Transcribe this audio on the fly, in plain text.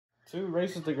2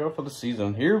 races to go for the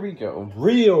season. Here we go.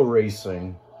 Real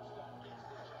racing.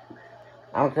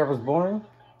 I don't care if it's boring.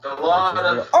 A lot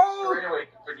of straightaway,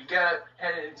 but you gotta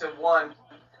head into one.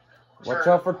 Watch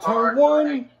out for turn 1.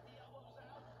 Right.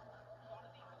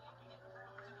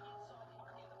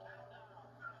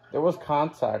 There was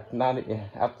contact, not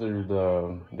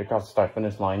after they crossed the start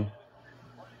finish line.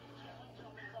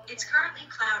 It's currently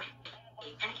cloudy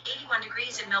and 81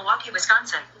 degrees in Milwaukee,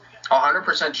 Wisconsin.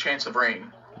 100% chance of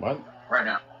rain. What? Right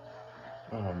now.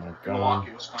 Oh my god.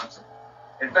 Milwaukee, Wisconsin.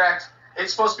 In fact,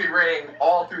 it's supposed to be raining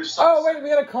all through sunset. Oh wait, we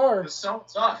got a car. The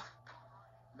sun's off.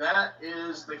 That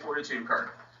is the 42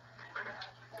 car.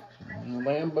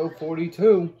 Lambo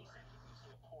 42.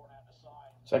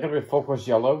 Is that gonna be full course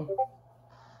yellow?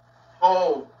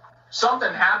 Oh,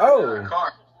 something happened to the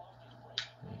car.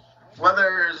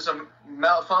 Whether it's a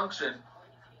malfunction,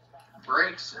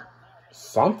 brakes.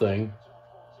 Something.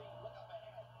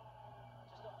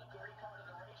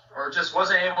 Or just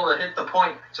wasn't able to hit the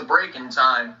point to brake in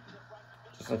time.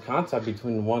 Just a contact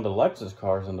between one of the Lexus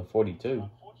cars and the 42.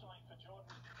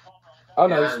 Oh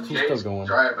no, yeah, he's still going.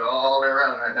 Driving all the way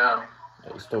around right now.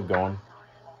 Yeah, he's still going.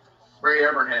 Ray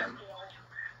Abraham.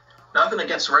 Nothing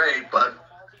against Ray, but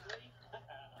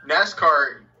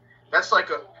NASCAR, that's like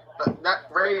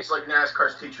Ray's like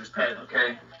NASCAR's teacher's pet,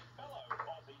 okay?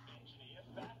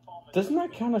 Doesn't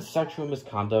that count as sexual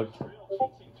misconduct?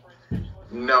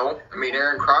 No. I mean,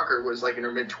 Aaron Crocker was like in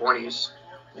her mid-20s.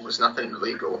 It was nothing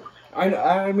illegal.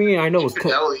 I mean, I know it's...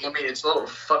 it's a little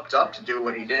fucked up to do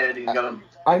what he did. He got him...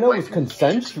 I know it was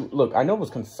consensual. Look, I know it was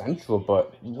consensual,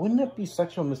 but wouldn't it be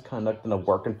sexual misconduct in a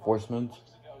work enforcement?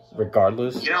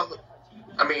 Regardless? You know,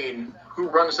 I mean, who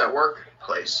runs that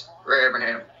workplace? Ray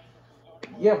Abraham.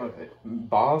 Yeah, but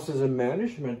bosses and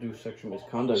management do sexual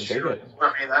misconduct. Sure.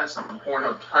 I mean, that's some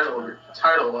porno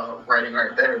title writing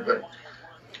right there, but...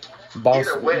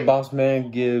 Boss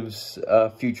man gives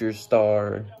future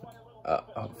star...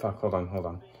 oh, fuck, hold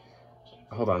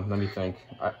on, let me think.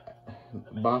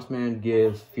 Boss man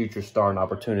gives future star an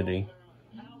opportunity.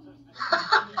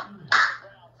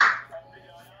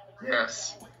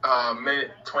 Yes.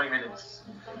 20 minutes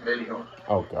video.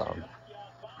 Oh, God.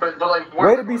 But like...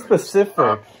 Way to be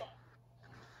specific.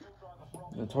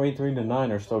 The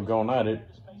 23-9 are still going at it.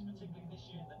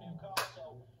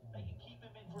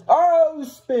 Oh,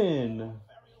 spin!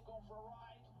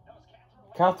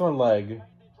 Catherine Legg.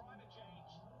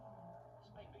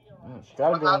 Oh, she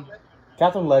got it going.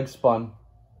 Catherine Legg spun.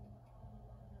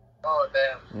 Oh,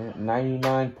 damn. Yeah,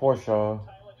 99 Porsche.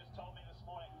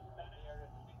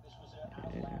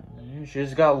 Yeah, she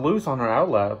just got loose on her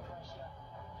outlap.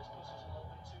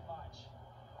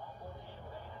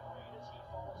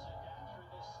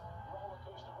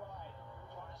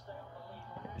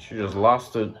 She just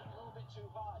lost it.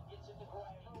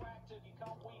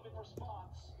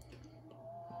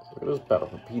 Look at this battle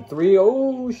for P3.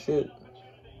 Oh, shit.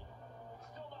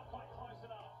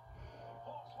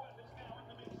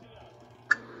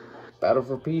 Battle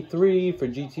for P3 for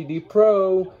GTD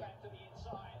Pro.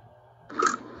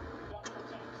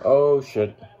 Oh,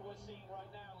 shit.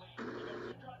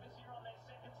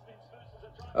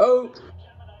 Oh.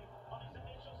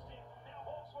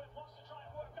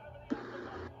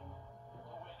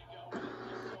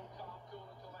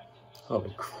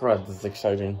 Holy crap, this is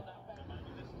exciting.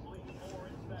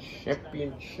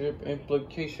 Championship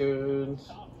implications.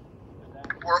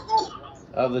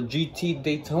 The GT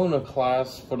Daytona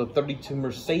class for the 32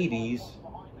 Mercedes.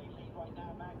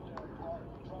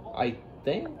 I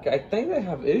think they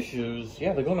have issues.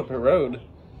 Yeah, they're going up the road.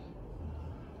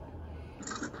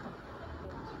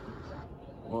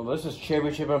 Well, this is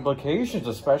championship implications,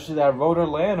 especially that Road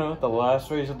Atlanta, the last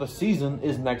race of the season,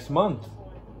 is next month.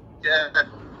 Yeah.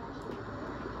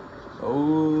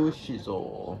 Oh,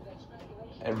 shizzle.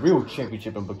 And real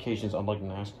championship implications, unlike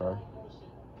NASCAR.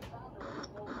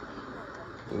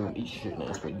 Boom, eat shit,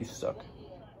 NASCAR, you suck.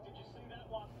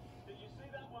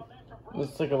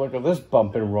 Let's take a look at this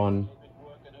bump and run.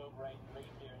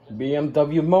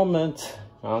 BMW moment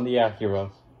on the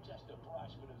Acura.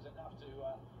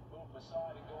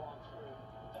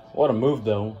 What a move,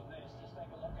 though.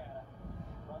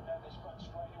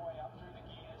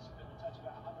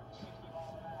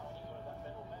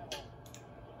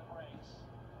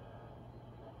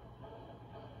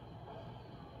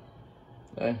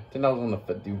 I think I was on the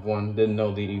 51. Didn't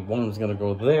know the 1 was gonna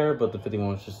go there, but the 51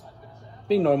 was just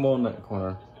being normal in that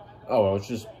corner. Oh, well, it's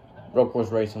just road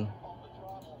course racing.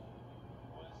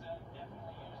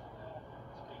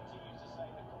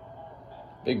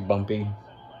 Big bumpy.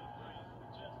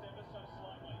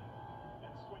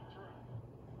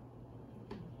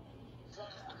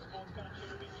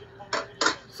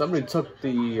 Somebody took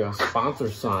the sponsor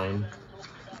sign.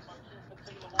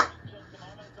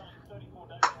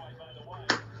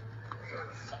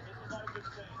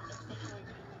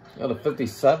 Yeah, the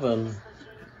 57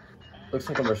 looks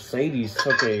like a Mercedes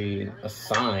took a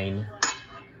sign.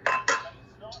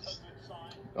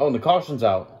 Oh, and the caution's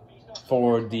out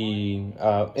for the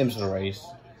IMSA race.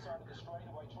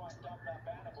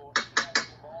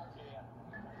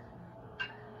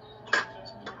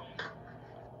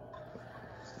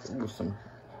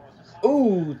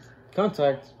 Ooh,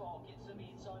 contact.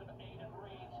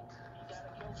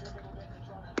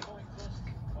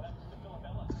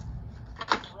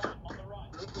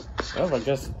 Well, I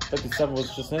guess 57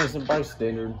 was just an innocent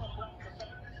bystander.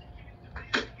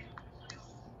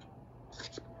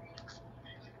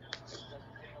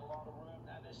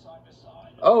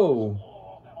 Oh!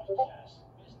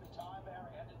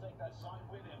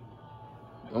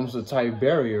 Almost a tight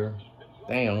barrier.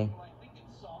 Damn.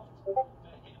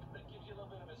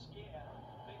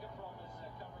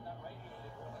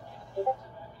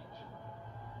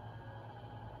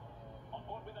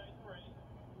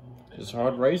 It's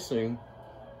hard racing.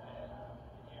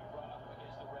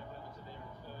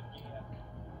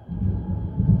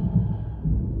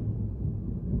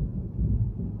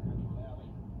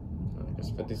 I guess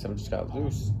 57 just got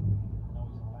loose.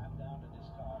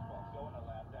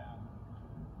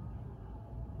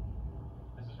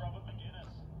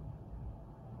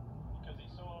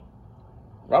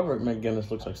 Robert McGinnis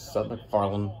looks like Seth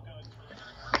MacFarlane.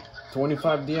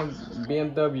 25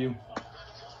 BMW.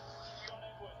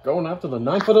 Going after the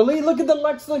 9 for the lead. Look at the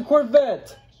Lexus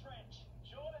Corvette.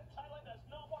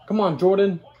 Come on,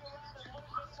 Jordan.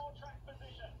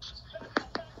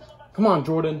 Come on,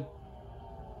 Jordan.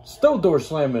 Still door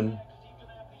slamming.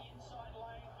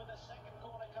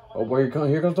 Oh, where you come?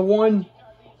 Here comes the 1.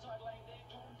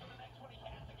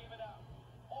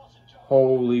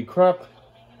 Holy crap.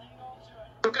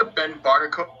 Look at Ben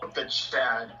Barnicoat, the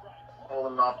Chad,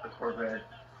 holding off the Corvette.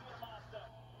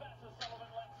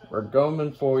 We're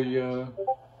coming for you.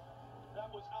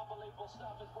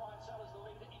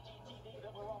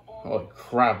 Holy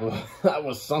crap, that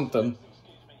was something.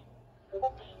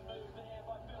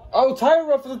 Oh, tire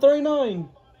rub for the 39.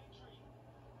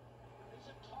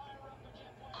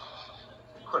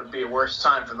 Couldn't be a worse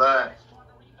time for that.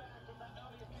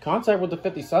 Contact with the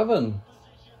 57.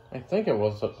 I think it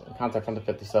was a contact from the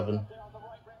 57.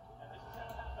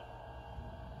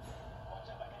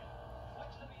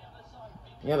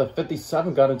 Yeah, the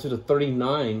 57 got into the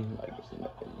 39. Like,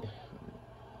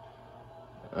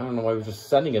 I don't know why he was just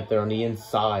sending it there on the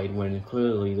inside when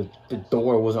clearly the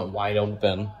door wasn't wide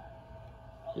open.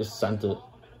 Just sent it.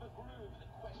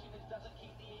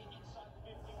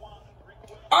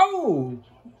 Oh!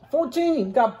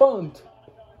 14 got bumped.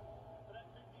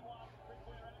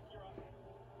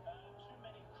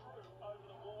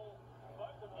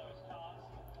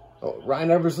 Oh, Ryan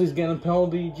Eversley's getting a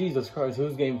penalty. Jesus Christ,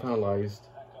 who's getting penalized?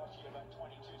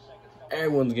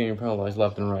 Everyone's getting penalized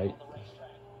left and right.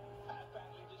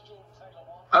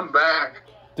 I'm back.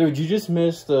 Dude, you just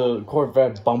missed the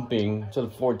Corvette bumping to the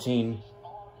 14.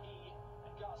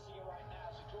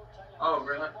 Oh,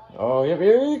 really? Oh, yep,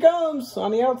 here he comes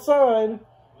on the outside.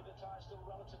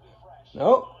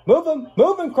 No, move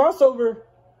him, crossover.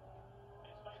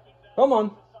 Come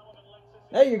on.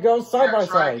 There you go, side by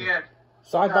side. Again.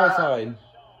 Side by side.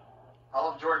 I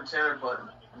love Jordan Taylor, but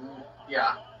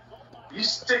yeah. You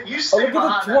stay Oh, look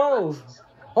at the 12.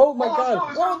 Oh my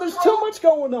God. Whoa, there's too much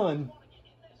going on.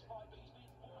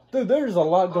 Dude, there's a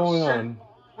lot going on.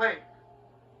 Wait.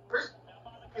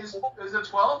 Is the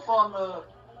 12 on the...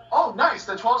 Oh, nice.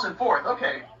 The 12's in 4th.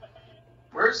 Okay.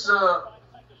 Where's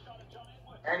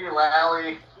Andy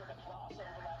Lally?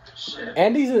 Shit.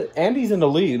 Andy's in the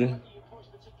lead.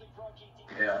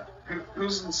 Yeah.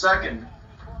 Who's in 2nd?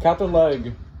 Catherine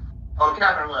Legg. Oh,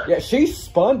 Catherine Legg. Yeah, she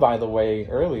spun, by the way,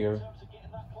 earlier.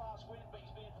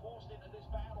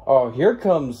 Oh, here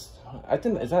comes... I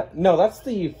think... Is that... No, that's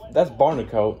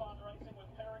Barnicoat.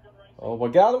 Oh,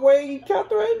 well, get out of the way,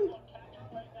 Catherine!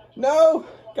 No!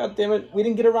 God damn it. We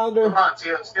didn't get around her. Come on,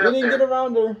 Tia, let's get We up didn't there. get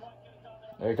around her.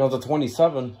 There comes the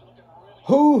 27.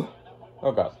 Who?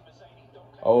 Oh, God.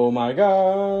 Oh, my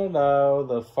God. How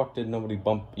the fuck did nobody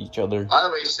bump each other? By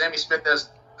the way, Sammy Smith has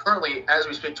currently, as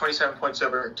we speak, 27 points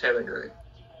over Taylor Gray.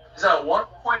 Is that a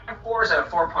 1.4 or is that a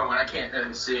 4.1? I can't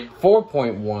really see.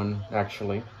 4.1,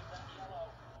 actually.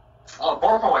 Oh,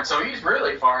 4.1. So he's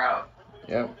really far out.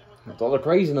 Yep. With all the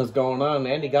craziness going on,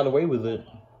 Andy got away with it.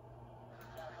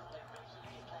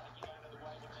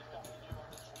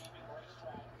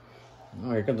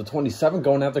 Oh, here comes the 27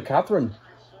 going after Catherine.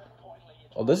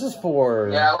 Oh, this is for...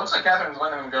 Yeah, it looks like Catherine's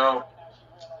letting him go.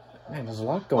 Man, there's a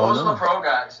lot going Those on. are the pro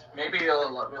guys. Maybe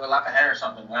he'll lap ahead or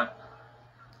something. Yeah.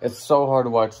 It's so hard to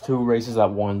watch 2 races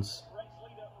at once.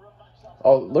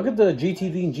 Oh, look at the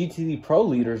GTD and GTD Pro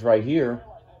leaders right here.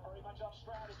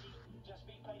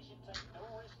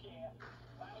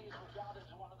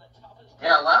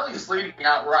 Yeah, Lally's leading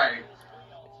outright.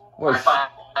 What? By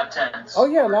 5/10. Oh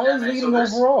yeah, Lally's leading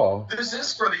overall. This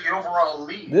is for the overall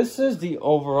lead. This is the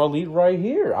overall lead right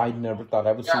here. I never thought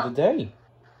I would see the day.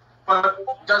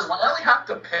 But does Lally have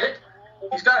to pit?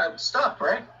 He's got stuff,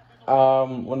 right?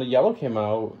 When the yellow came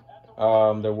out,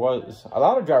 there was a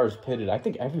lot of drivers pitted. I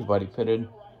think everybody pitted.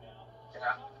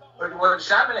 Yeah. But what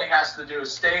Chamonix has to do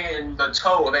is stay in the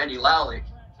toe of Andy Lally.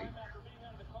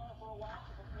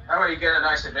 That way you get a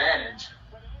nice advantage.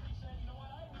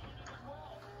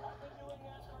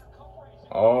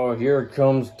 Oh, here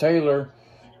comes Taylor.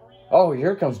 Oh,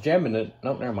 here comes Jamin.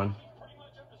 Nope, never mind.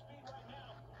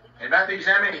 And Matthew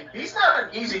Jamin, he's not an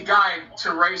easy guy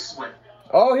to race with.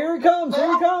 Oh, here he comes.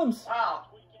 Here he comes. Wow.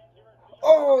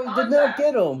 Oh, he did not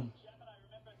get him.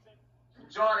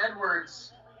 John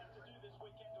Edwards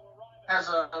has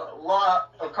a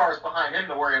lot of cars behind him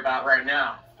to worry about right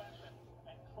now.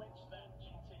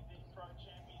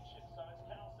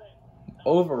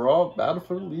 Overall battle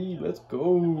for the lead. Let's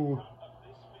go.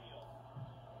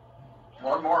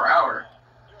 1 more hour.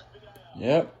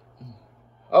 Yep.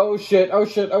 Oh shit, oh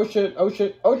shit, oh shit, oh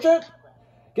shit, oh shit!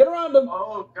 Get around him!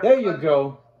 Oh, God. There you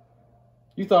go.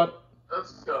 You thought.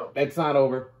 Let's go. It's not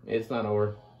over. It's not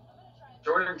over.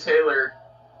 Jordan Taylor.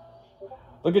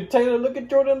 Look at Taylor, look at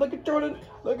Jordan, look at Jordan,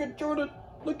 look at Jordan,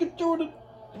 look at Jordan.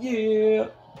 Yeah.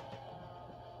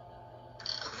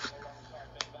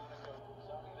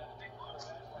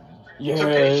 Yeah,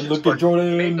 look at Made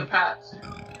Jordan. the pass.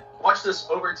 Watch this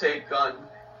overtake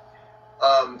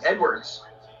on Edwards.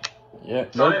 Yeah,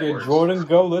 John look Edwards. at Jordan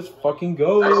go. Let's fucking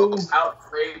go. Nice out,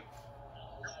 great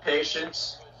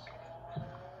patience.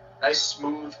 Nice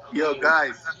smooth. Yo,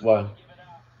 guys. What?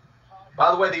 By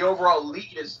the way, the overall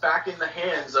lead is back in the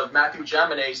hands of Matthew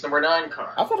Jaminet's number 9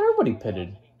 car. I thought everybody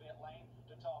pitted.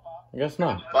 I guess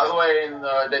not. By the way, in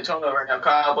Daytona right now,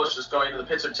 Kyle Busch is going to the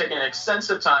pits. Are taking an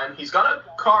extensive time. He's got a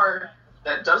car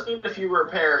that does need a few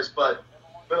repairs, but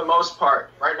for the most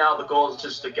part, right now the goal is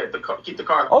just to get the car, keep the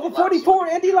car. Oh, the 44,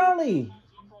 Andy Lally.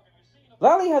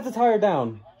 Lally has the tire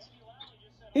down.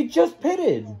 He just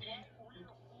pitted.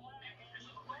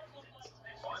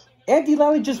 Andy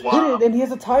Lally just pitted and he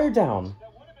has a tire down.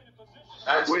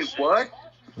 Wait, what?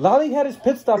 Lally had his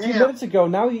pit stop a few minutes ago.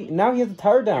 Now he has a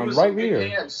tire down right rear.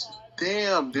 Hands.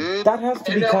 Damn, dude. That has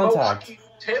to be contact. Milwaukee,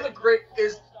 Taylor Gray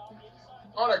is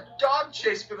on a dog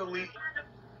chase for the lead.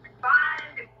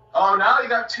 Oh, now you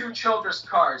got 2 Childress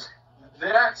cars.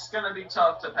 That's going to be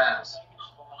tough to pass.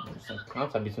 So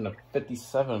contact between a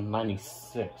 57 and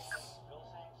 96.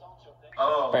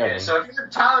 Oh, okay. Barely. So if you're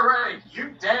Tyler Reddick,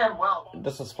 you damn well.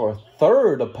 This is for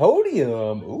third, a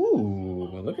podium. Ooh,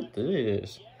 look at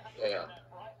this. Yeah.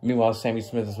 Meanwhile, Sammy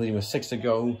Smith is leading with 6 to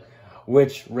go.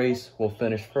 Which race will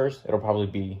finish first? It'll probably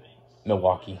be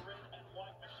Milwaukee.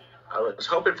 I was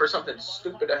hoping for something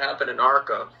stupid to happen in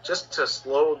ARCA just to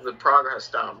slow the progress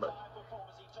down, but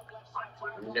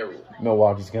no.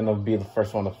 Milwaukee's gonna be the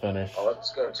first one to finish. Oh,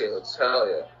 let's go, Taylor. Let's tell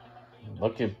you.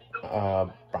 Look at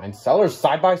Brian Sellers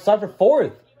side by side for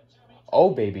 4th.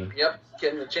 Oh, baby. Yep,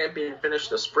 getting the champion finish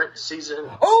the sprint season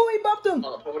Oh, he bumped him.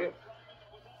 on the podium.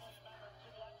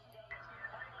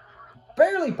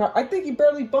 Barely. I think he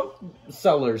barely bumped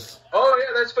Sellers. Oh,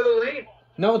 yeah, that's for the lead.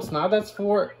 No, it's not. That's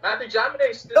for... Matthew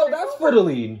Jaminet's No, that's for the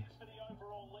lead.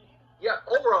 Yeah,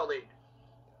 overall lead.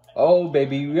 Oh,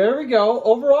 baby. Here we go.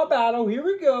 Overall battle. Here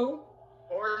we go.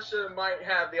 Porsche might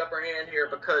have the upper hand here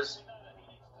because...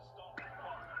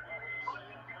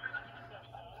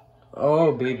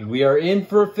 Oh, baby. We are in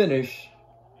for a finish.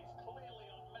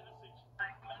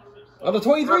 Oh, the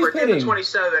 23 is Remember, in the pitting.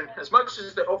 27, as much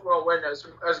as the overall win,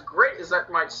 as great as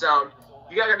that might sound,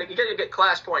 you gotta get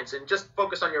class points and just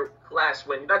focus on your class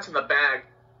win. That's in the bag.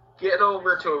 Get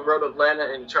over to Road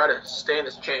Atlanta and try to stay in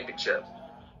this championship.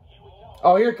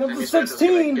 Oh, here comes the Sammy Smith is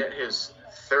gonna 16. Get his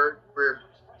 3rd career.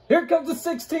 Here comes the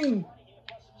 16.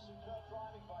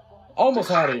 Almost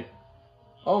had it.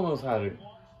 Almost had it.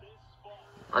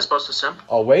 Am I supposed to simp?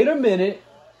 Oh, wait a minute.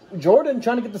 Jordan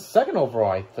trying to get the 2nd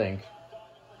overall, I think.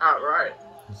 All right.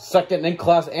 2nd in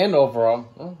class and overall.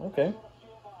 Oh, okay.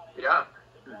 Yeah.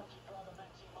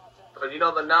 But you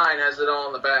know the 9 has it all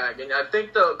in the bag, and I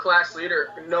think the class leader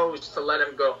knows to let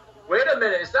him go. Wait a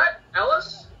minute, is that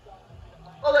Ellis?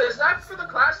 Oh, is that for the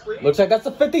class lead? Looks like that's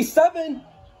a 57.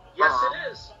 Yes,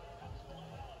 it is.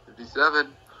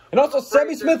 57. And also,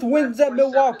 Sammy Smith wins at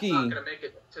Milwaukee. Not gonna make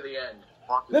it to the end.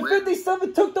 The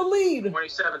 57 took the lead.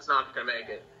 27's not gonna make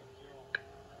it.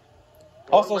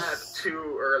 Also, one lap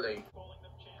too early.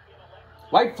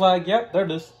 White flag. Yep, there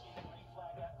it is.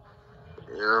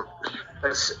 Yep.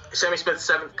 That's Sammy Smith's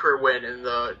 7th career win in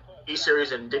the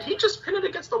E-Series, and did he just pin it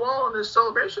against the wall in his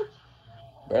celebration?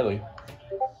 Barely.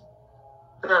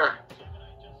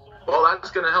 Well,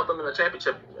 that's going to help him in the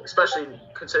championship, especially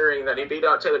considering that he beat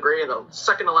out Taylor Gray in the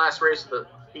second to last race of the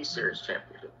E-Series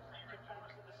championship.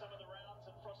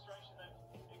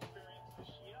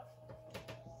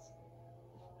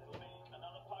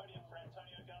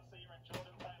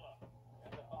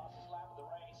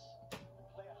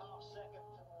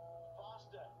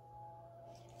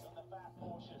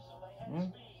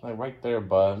 Like right there,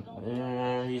 but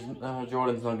yeah, he's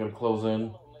Jordan's not gonna close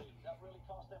in.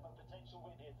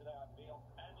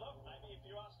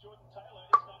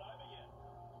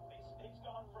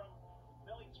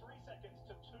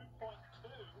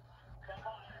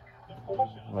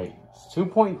 Wait, it's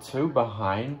 2.2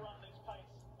 behind.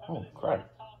 Oh crap!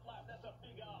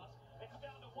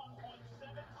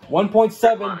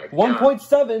 1.7,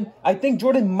 1.7. I think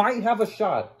Jordan might have a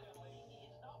shot.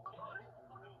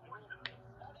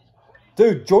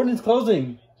 Dude, Jordan's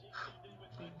closing.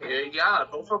 Yeah,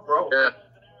 go for broke. Yeah.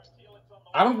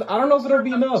 I don't know if it'll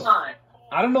be enough.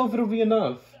 I don't know if it'll be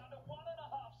enough.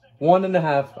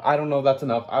 1.5. I don't know if that's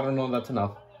enough. I don't know if that's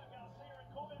enough.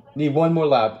 Need one more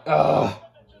lap. Ugh.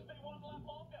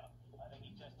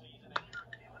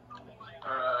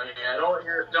 Yeah,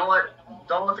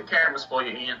 don't let the cameras pull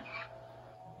you, Ian.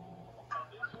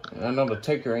 I know the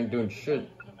taker ain't doing shit.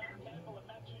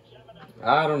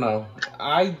 I don't know.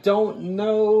 I don't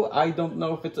know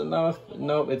if it's enough.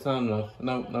 Nope, it's not enough.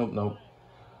 Nope.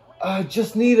 I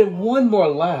just needed one more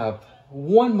lap.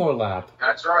 One more lap.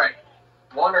 That's right.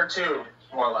 1 or 2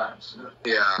 more laps.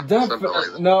 Yeah.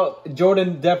 No,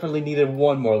 Jordan definitely needed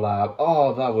one more lap.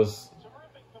 Oh, that was...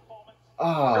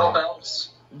 Bill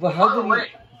Bells. But how did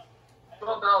he...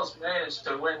 Bill Bells managed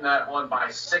to win that one by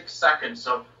 6 seconds,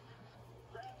 so...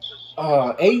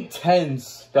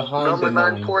 8/10 behind Number the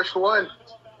 9 9. Porsche won.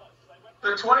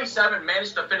 The 27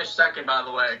 managed to finish second, by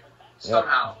the way.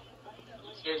 Somehow.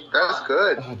 That's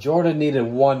good. Jordan needed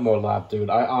one more lap, dude.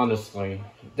 I honestly...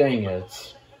 Dang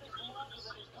it.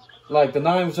 Like, the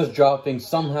 9 was just dropping.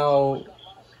 Somehow,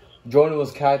 Jordan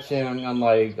was catching. I'm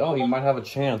like, oh, he might have a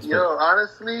chance. Yo,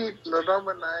 honestly, the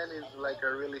number 9 is like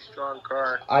a really strong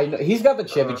car. I know, he's got the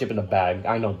championship in the bag.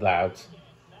 I know that.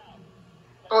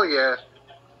 Oh, yeah.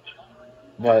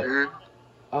 But,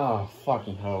 oh,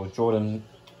 fucking hell. Jordan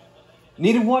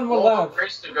needed one more lap.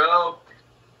 Race to go.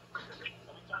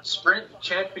 Sprint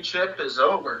championship is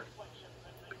over.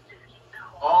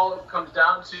 All it comes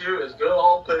down to is good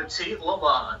old Petit Le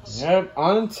Mans. Yep,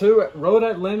 on to Road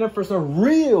Atlanta for some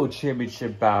real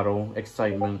championship battle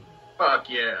excitement. Fuck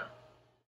yeah.